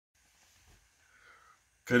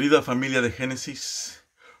Querida familia de Génesis,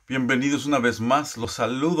 bienvenidos una vez más. Los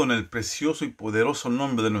saludo en el precioso y poderoso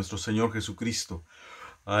nombre de nuestro Señor Jesucristo.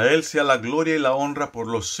 A Él sea la gloria y la honra por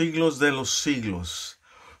los siglos de los siglos.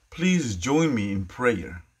 Please join me in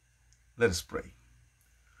prayer. Let us pray.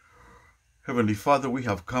 Heavenly Father, we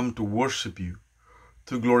have come to worship you,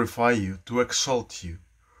 to glorify you, to exalt you,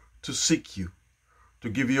 to seek you, to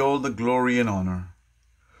give you all the glory and honor.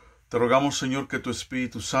 Te rogamos, Señor, que tu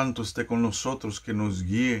Espíritu Santo esté con nosotros, que nos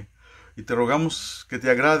guíe, y te rogamos que te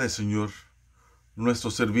agrade, Señor, nuestro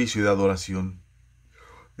servicio de adoración.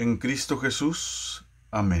 En Cristo Jesús.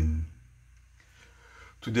 Amén.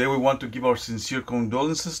 Today we want to give our sincere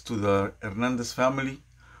condolences to the Hernandez family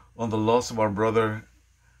on the loss of our brother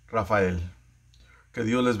Rafael. Que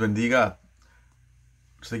Dios les bendiga.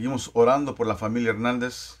 Seguimos orando por la familia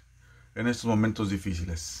Hernández en estos momentos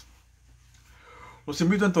difíciles. Los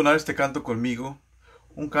invito a entonar este canto conmigo.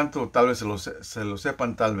 Un canto tal vez se lo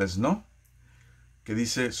sepan, tal vez no. Que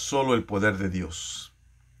dice, solo el poder de Dios.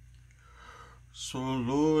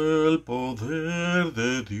 Solo el poder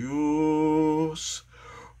de Dios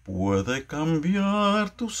puede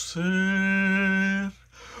cambiar tu ser.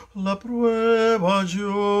 La prueba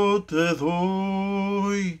yo te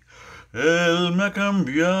doy. Él me ha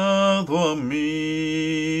cambiado a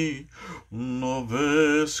mí. ¿No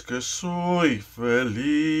ves que soy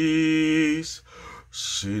feliz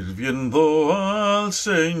sirviendo al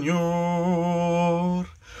Señor?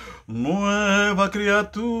 Nueva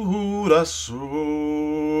criatura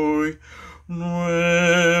soy,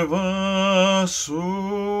 nueva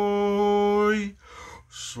soy.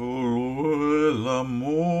 Solo el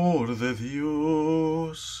amor de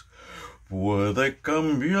Dios puede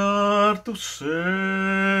cambiar tu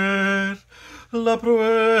ser. La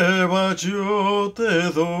prueba yo te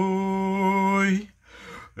doy.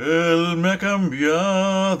 Él me ha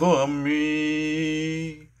cambiado a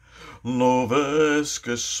mí. ¿No ves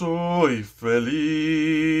que soy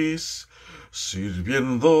feliz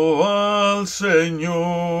sirviendo al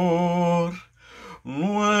Señor?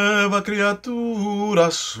 Nueva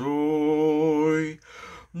criatura soy,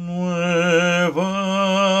 nueva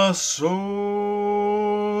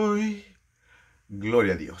soy.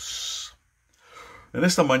 Gloria a Dios. En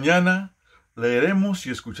esta mañana leeremos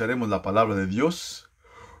y escucharemos la palabra de Dios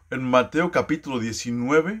en Mateo capítulo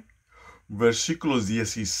 19, versículos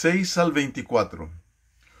 16 al 24.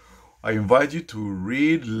 I invite you to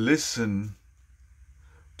read, listen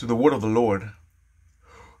to the word of the Lord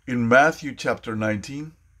in Matthew chapter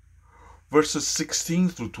 19, verses 16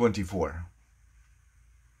 through 24.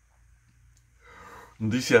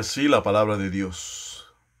 Dice así la palabra de Dios.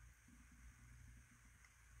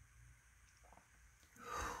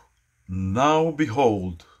 Now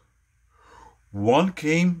behold, one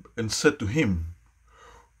came and said to him,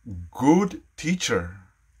 Good teacher,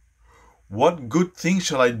 what good thing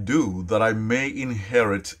shall I do that I may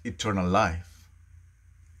inherit eternal life?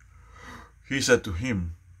 He said to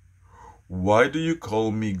him, Why do you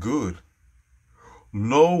call me good?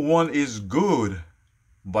 No one is good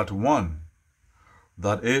but one,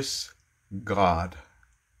 that is God.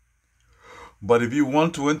 But if you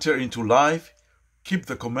want to enter into life, keep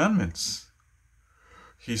the commandments.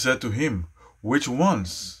 He said to him, Which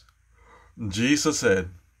ones? Jesus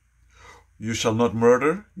said, You shall not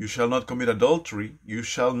murder, you shall not commit adultery, you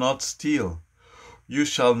shall not steal, you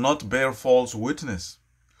shall not bear false witness,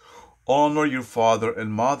 honor your father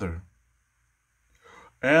and mother,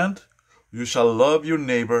 and you shall love your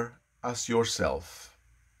neighbor as yourself.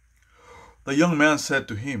 The young man said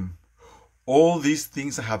to him, All these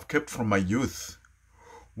things I have kept from my youth.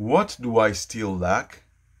 What do I still lack?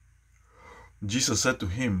 Jesus said to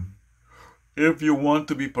him, If you want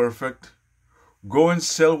to be perfect, go and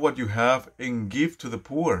sell what you have and give to the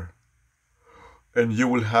poor, and you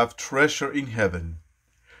will have treasure in heaven.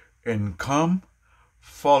 And come,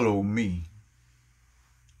 follow me.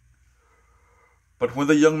 But when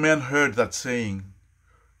the young man heard that saying,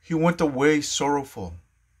 he went away sorrowful,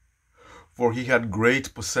 for he had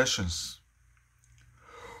great possessions.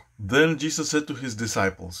 Then Jesus said to his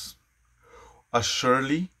disciples,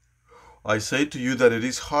 Assuredly, I say to you that it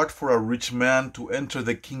is hard for a rich man to enter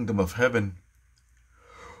the kingdom of heaven.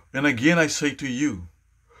 And again I say to you,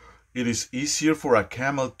 it is easier for a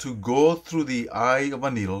camel to go through the eye of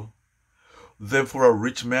a needle than for a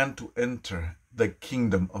rich man to enter the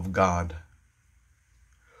kingdom of God.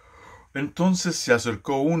 Entonces se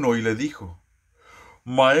acercó uno y le dijo,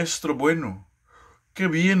 Maestro bueno, ¿qué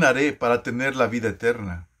bien haré para tener la vida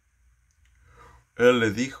eterna? Él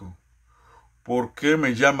le dijo, ¿por qué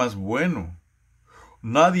me llamas bueno?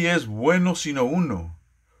 Nadie es bueno sino uno,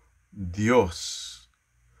 Dios.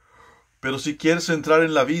 Pero si quieres entrar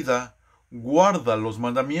en la vida, guarda los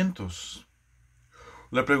mandamientos.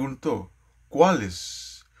 Le preguntó,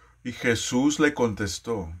 ¿cuáles? Y Jesús le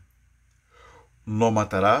contestó, no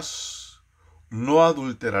matarás, no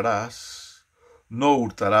adulterarás, no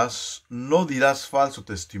hurtarás, no dirás falso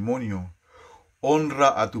testimonio,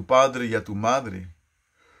 honra a tu padre y a tu madre,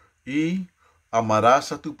 y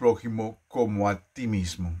amarás a tu prójimo como a ti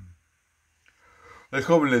mismo. El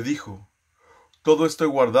joven le dijo, todo esto he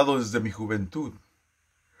guardado desde mi juventud.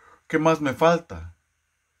 ¿Qué más me falta?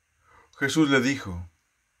 Jesús le dijo,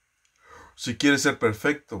 si quieres ser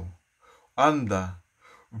perfecto, anda,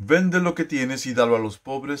 vende lo que tienes y dalo a los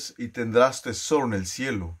pobres y tendrás tesoro en el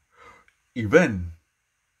cielo. Y ven,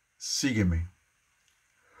 sígueme.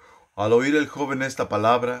 Al oír el joven esta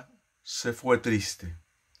palabra, se fue triste,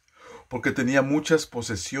 porque tenía muchas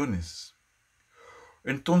posesiones.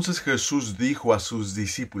 Entonces Jesús dijo a sus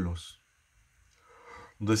discípulos,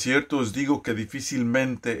 de cierto os digo que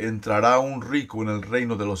difícilmente entrará un rico en el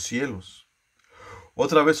reino de los cielos.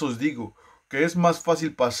 Otra vez os digo que es más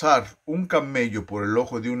fácil pasar un camello por el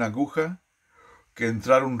ojo de una aguja que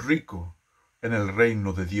entrar un rico en el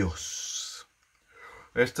reino de Dios.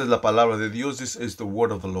 Esta es la palabra de Dios. This is the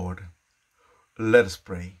word of the Lord. Let us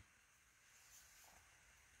pray.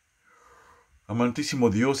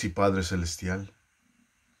 Amantísimo Dios y Padre Celestial,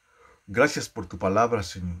 gracias por tu palabra,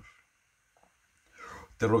 Señor.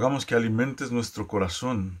 Te rogamos que alimentes nuestro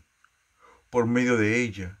corazón por medio de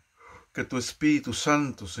ella, que tu Espíritu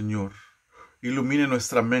Santo, Señor, ilumine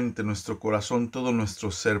nuestra mente, nuestro corazón, todo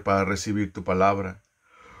nuestro ser para recibir tu palabra.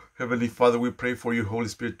 Heavenly Father, we pray for your Holy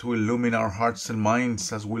Spirit to illumine our hearts and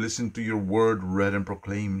minds as we listen to your word read and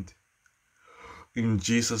proclaimed. In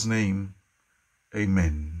Jesus' name,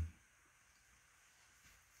 amen.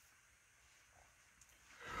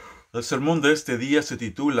 El sermón de este día se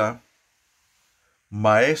titula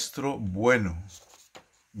Maestro Bueno,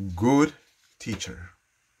 Good Teacher.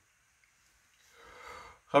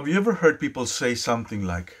 Have you ever heard people say something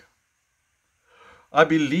like, I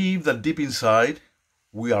believe that deep inside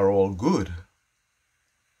we are all good?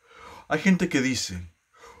 Hay gente que dice,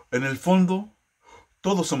 en el fondo,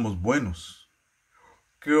 todos somos buenos.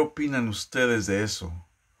 ¿Qué opinan ustedes de eso?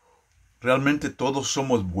 ¿Realmente todos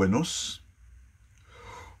somos buenos?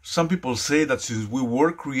 Some people say that since we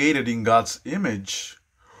were created in God's image,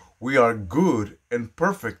 we are good and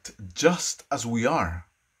perfect just as we are.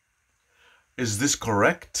 Is this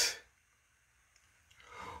correct?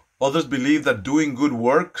 Others believe that doing good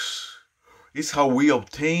works is how we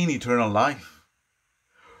obtain eternal life.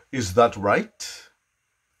 Is that right?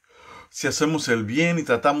 Si hacemos el bien y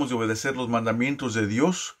tratamos de obedecer los mandamientos de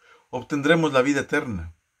Dios, obtendremos la vida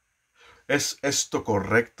eterna. ¿Es esto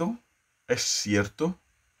correcto? ¿Es cierto?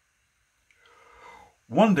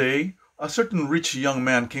 One day, a certain rich young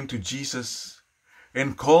man came to Jesus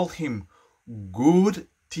and called him good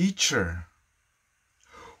teacher.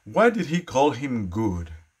 Why did he call him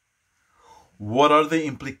good? What are the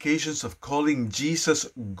implications of calling Jesus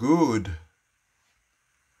good?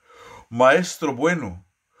 Maestro Bueno,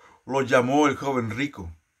 lo llamó el joven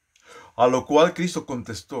rico, a lo cual Cristo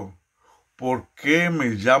contestó, ¿por qué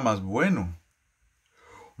me llamas bueno?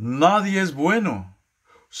 Nadie es bueno,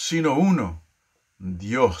 sino uno,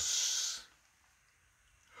 Dios.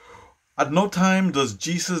 At no time does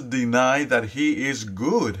Jesus deny that he is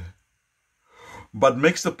good, but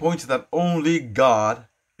makes the point that only God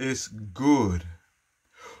is good.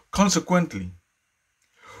 Consequently,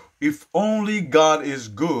 if only God is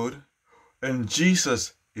good and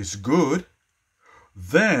Jesus is good,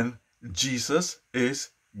 then Jesus is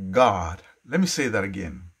God. Let me say that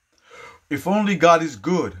again. If only God is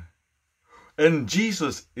good and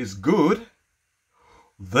Jesus is good,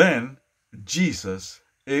 then Jesus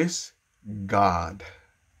is God.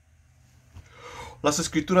 Las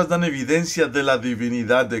Escrituras dan evidencia de la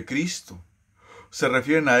divinidad de Cristo. Se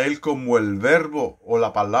refieren a Él como el Verbo o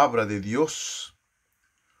la Palabra de Dios.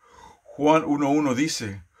 Juan 1:1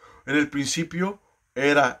 dice, en el principio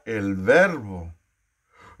era el Verbo.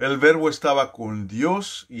 El Verbo estaba con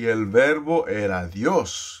Dios y el Verbo era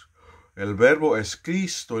Dios. El Verbo es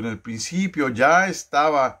Cristo. En el principio ya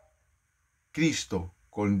estaba Cristo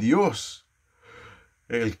con Dios.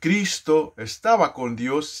 El Cristo estaba con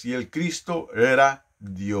Dios y el Cristo era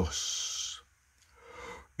Dios.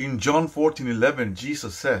 In John 14:11,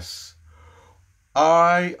 Jesus says,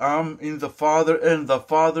 I am in the Father and the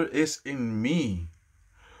Father is in me.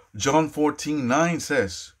 John 14:9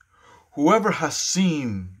 says, whoever has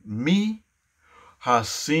seen me has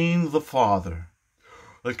seen the Father.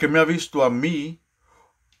 El que me ha visto a mí,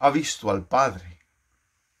 ha visto al Padre.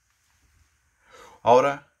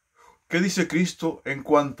 Ahora, ¿Qué dice Cristo en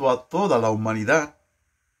cuanto a toda la humanidad?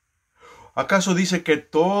 ¿Acaso dice que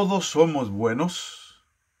todos somos buenos?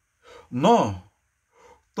 No,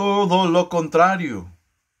 todo lo contrario.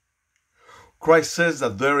 Christ says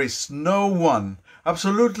that there is no one,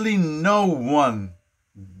 absolutely no one,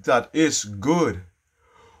 that is good.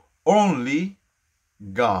 Only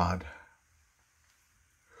God.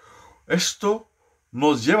 Esto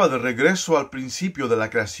nos lleva de regreso al principio de la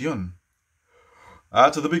creación.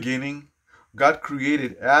 At the beginning, God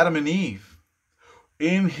created Adam and Eve.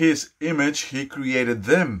 In His image, He created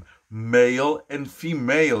them. Male and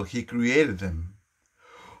female, He created them.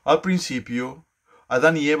 Al principio,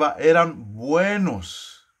 Adán y Eva eran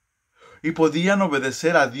buenos y podían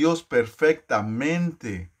obedecer a Dios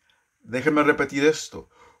perfectamente. Déjenme repetir esto.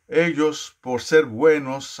 Ellos, por ser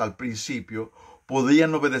buenos al principio,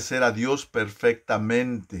 podían obedecer a Dios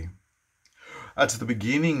perfectamente. At the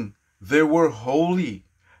beginning, they were holy,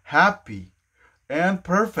 happy, and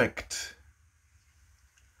perfect.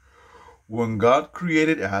 When God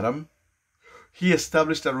created Adam, He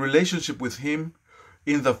established a relationship with him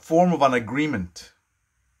in the form of an agreement.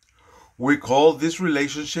 We call this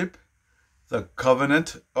relationship the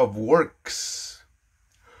covenant of works,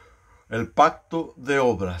 el pacto de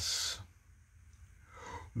obras.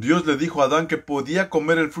 Dios le dijo a Adán que podía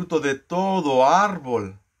comer el fruto de todo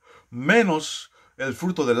árbol, menos el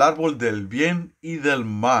fruto del árbol del bien y del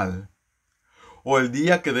mal. O el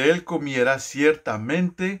día que de él comiera,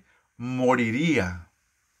 ciertamente moriría.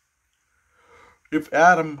 If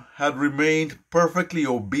Adam had remained perfectly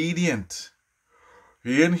obedient,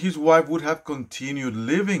 he and his wife would have continued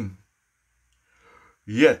living.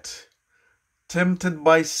 Yet, tempted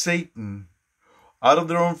by Satan, out of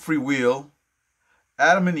their own free will,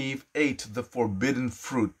 Adam and Eve ate the forbidden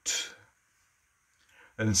fruit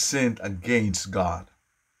and sinned against God.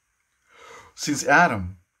 Since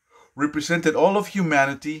Adam represented all of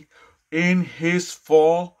humanity, in his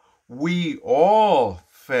fall, we all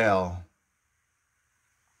fell.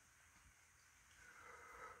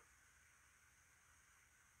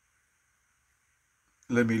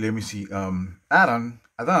 Let me see.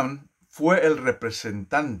 Adán fue el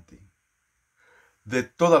representante de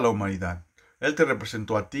toda la humanidad. Él te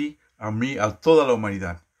representó a ti, a mí, a toda la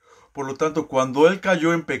humanidad. Por lo tanto, cuando él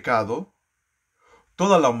cayó en pecado,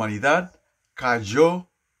 toda la humanidad cayó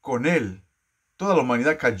con él. Toda la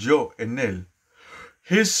humanidad cayó en él.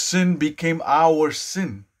 His sin became our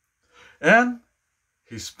sin. And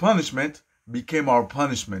his punishment became our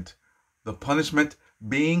punishment. The punishment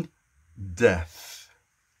being death.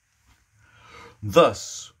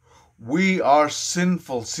 Thus, we are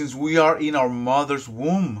sinful since we are in our mother's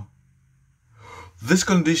womb. This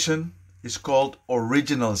condition is called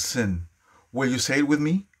original sin. Will you say it with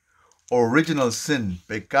me? Original sin,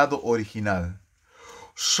 pecado original.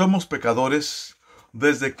 Somos pecadores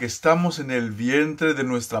desde que estamos en el vientre de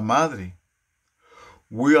nuestra madre.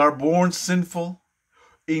 We are born sinful,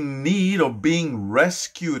 in need of being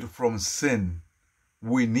rescued from sin.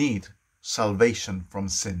 We need salvation from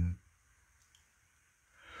sin.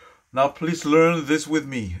 Now please learn this with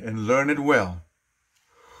me and learn it well.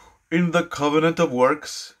 In the covenant of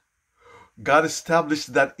works, God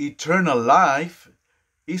established that eternal life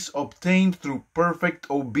is obtained through perfect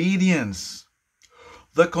obedience.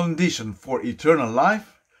 The condition for eternal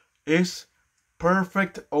life is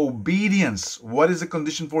perfect obedience. What is the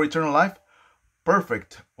condition for eternal life?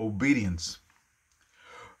 Perfect obedience.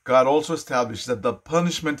 God also established that the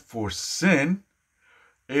punishment for sin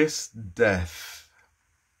is death.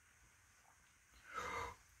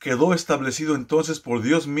 Quedó establecido entonces por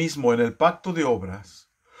Dios mismo en el pacto de obras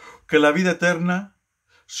que la vida eterna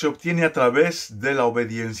se obtiene a través de la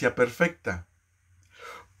obediencia perfecta.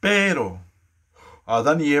 Pero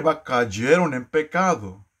Adán y Eva cayeron en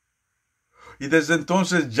pecado y desde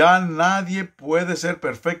entonces ya nadie puede ser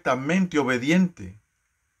perfectamente obediente.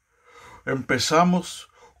 Empezamos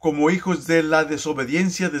como hijos de la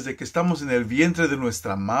desobediencia desde que estamos en el vientre de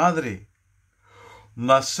nuestra madre.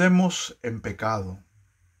 Nacemos en pecado.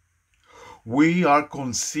 We are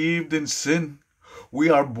conceived in sin. We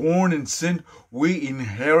are born in sin. We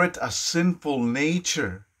inherit a sinful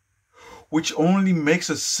nature, which only makes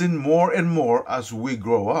us sin more and more as we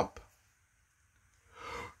grow up.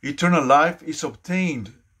 Eternal life is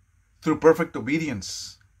obtained through perfect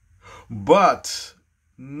obedience. But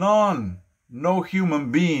no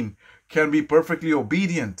human being can be perfectly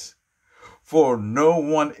obedient, for no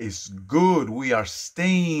one is good. We are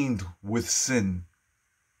stained with sin.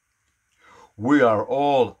 We are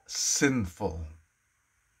all sinful.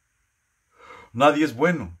 Nadie es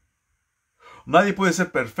bueno. Nadie puede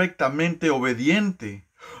ser perfectamente obediente,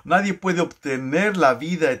 Nadie puede obtener la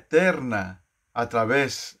vida eterna a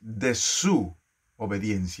través de su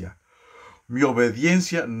obediencia. Mi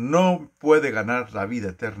obediencia no puede ganar la vida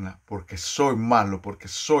eterna porque soy malo, porque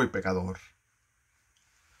soy pecador.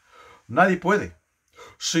 Nadie puede,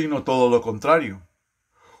 sino todo lo contrario.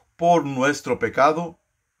 Por nuestro pecado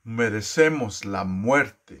merecemos la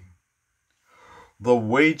muerte. The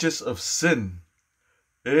wages of sin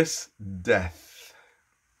is death.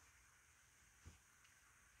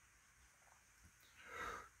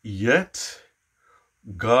 Yet,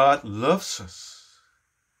 God loves us.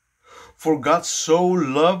 For God so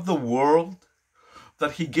loved the world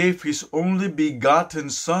that he gave his only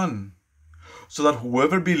begotten Son, so that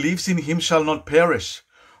whoever believes in him shall not perish,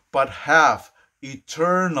 but have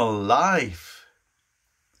eternal life.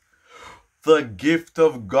 The gift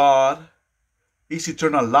of God is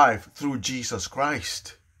eternal life through Jesus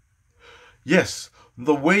Christ. Yes,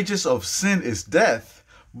 the wages of sin is death,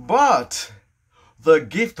 but the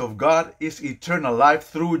gift of God is eternal life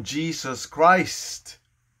through Jesus Christ.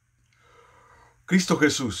 Cristo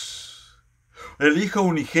Jesús, el Hijo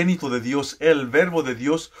unigénito de Dios, el Verbo de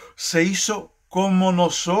Dios, se hizo como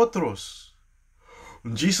nosotros.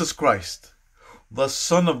 Jesus Christ, the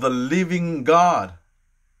Son of the living God,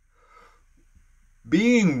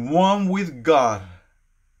 being one with God,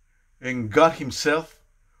 and God himself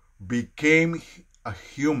became a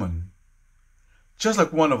human, just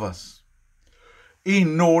like one of us,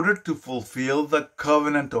 in order to fulfill the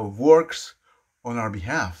covenant of works on our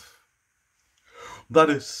behalf. That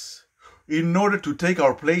is, in order to take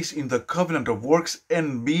our place in the covenant of works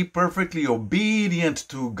and be perfectly obedient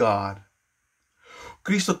to God.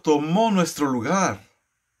 Cristo tomó nuestro lugar.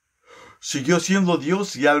 Siguió siendo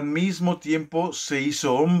Dios y al mismo tiempo se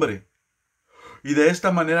hizo hombre. Y de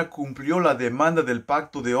esta manera cumplió la demanda del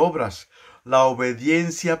pacto de obras, la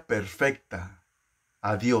obediencia perfecta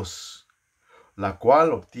a Dios, la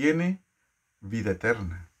cual obtiene vida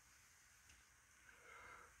eterna.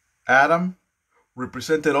 Adam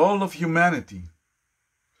represented all of humanity.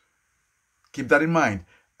 Keep that in mind.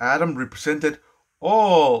 Adam represented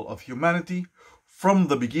all of humanity from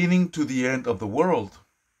the beginning to the end of the world,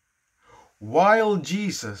 while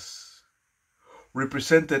Jesus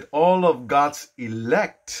represented all of God's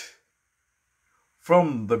elect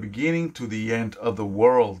from the beginning to the end of the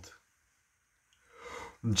world.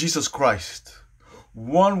 Jesus Christ,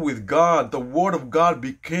 one with God, the Word of God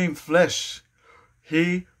became flesh.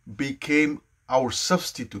 He became our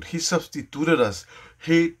substitute. He substituted us.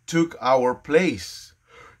 He took our place.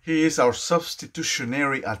 He is our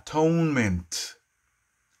substitutionary atonement.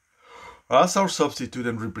 As our substitute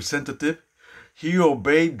and representative, he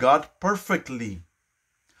obeyed God perfectly,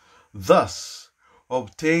 thus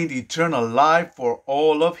obtained eternal life for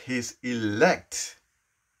all of his elect.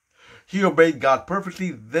 He obeyed God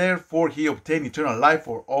perfectly, therefore he obtained eternal life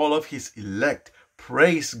for all of his elect.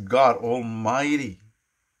 Praise God Almighty.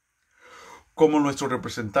 Como nuestro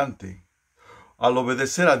representante, al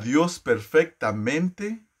obedecer a Dios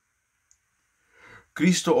perfectamente,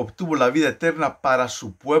 Cristo obtuvo la vida eterna para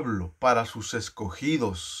su pueblo, para sus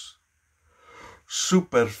escogidos. Su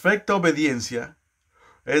perfecta obediencia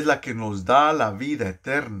es la que nos da la vida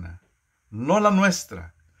eterna, no la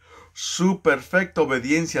nuestra. Su perfecta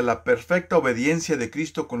obediencia, la perfecta obediencia de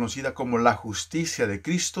Cristo, conocida como la justicia de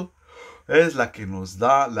Cristo, es la que nos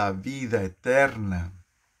da la vida eterna.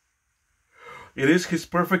 It is his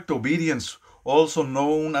perfect obedience, also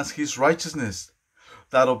known as his righteousness,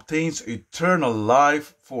 that obtains eternal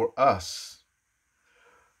life for us.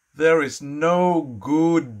 There is no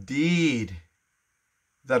good deed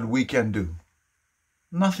that we can do.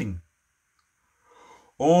 Nothing.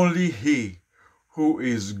 Only he who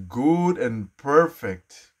is good and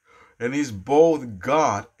perfect and is both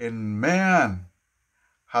God and man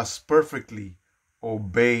has perfectly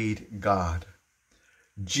obeyed God.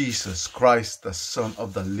 Jesus Christ, the Son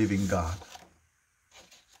of the living God.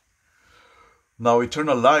 Now,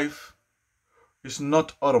 eternal life is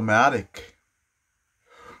not automatic.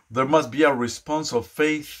 There must be a response of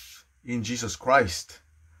faith in Jesus Christ.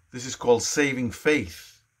 This is called saving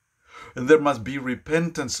faith. And there must be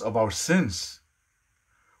repentance of our sins.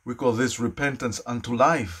 We call this repentance unto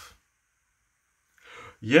life.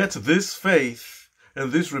 Yet this faith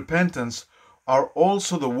and this repentance are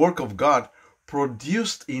also the work of God,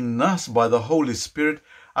 produced in us by the Holy Spirit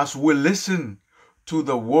as we listen to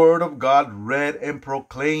the Word of God read and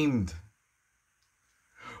proclaimed.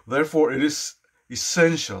 Therefore, it is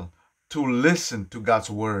essential to listen to God's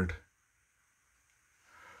Word.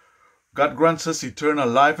 God grants us eternal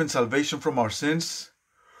life and salvation from our sins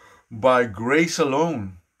by grace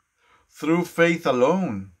alone, through faith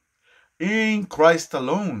alone, in Christ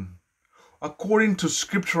alone, according to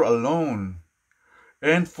Scripture alone,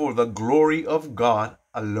 and for the glory of God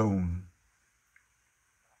alone.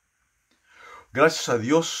 Gracias a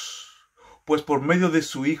Dios, pues por medio de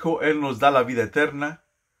su Hijo Él nos da la vida eterna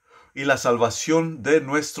y la salvación de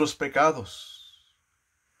nuestros pecados.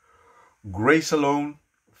 Grace alone,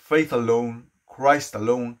 faith alone, Christ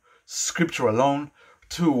alone, Scripture alone,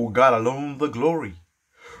 to God alone the glory.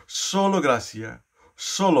 Solo gracia,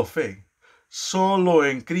 solo fe, solo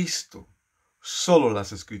en Cristo, solo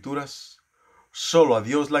las Escrituras, solo a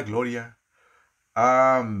Dios la gloria.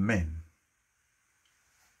 Amén.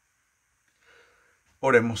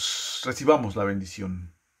 Oremos, recibamos la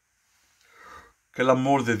bendición. Que el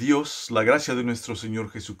amor de Dios, la gracia de nuestro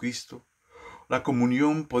Señor Jesucristo, la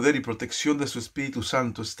comunión, poder y protección de su Espíritu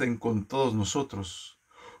Santo estén con todos nosotros,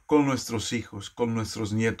 con nuestros hijos, con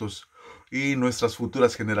nuestros nietos y nuestras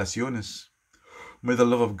futuras generaciones. May the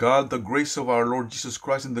love of God, the grace of our Lord Jesus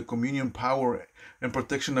Christ, and the communion, power, and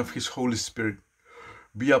protection of His Holy Spirit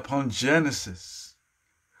be upon Genesis,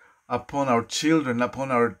 upon our children,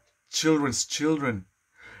 upon our children's children,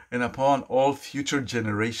 and upon all future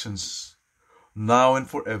generations, now and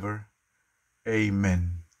forever.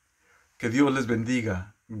 Amen. Que Dios les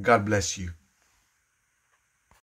bendiga. God bless you.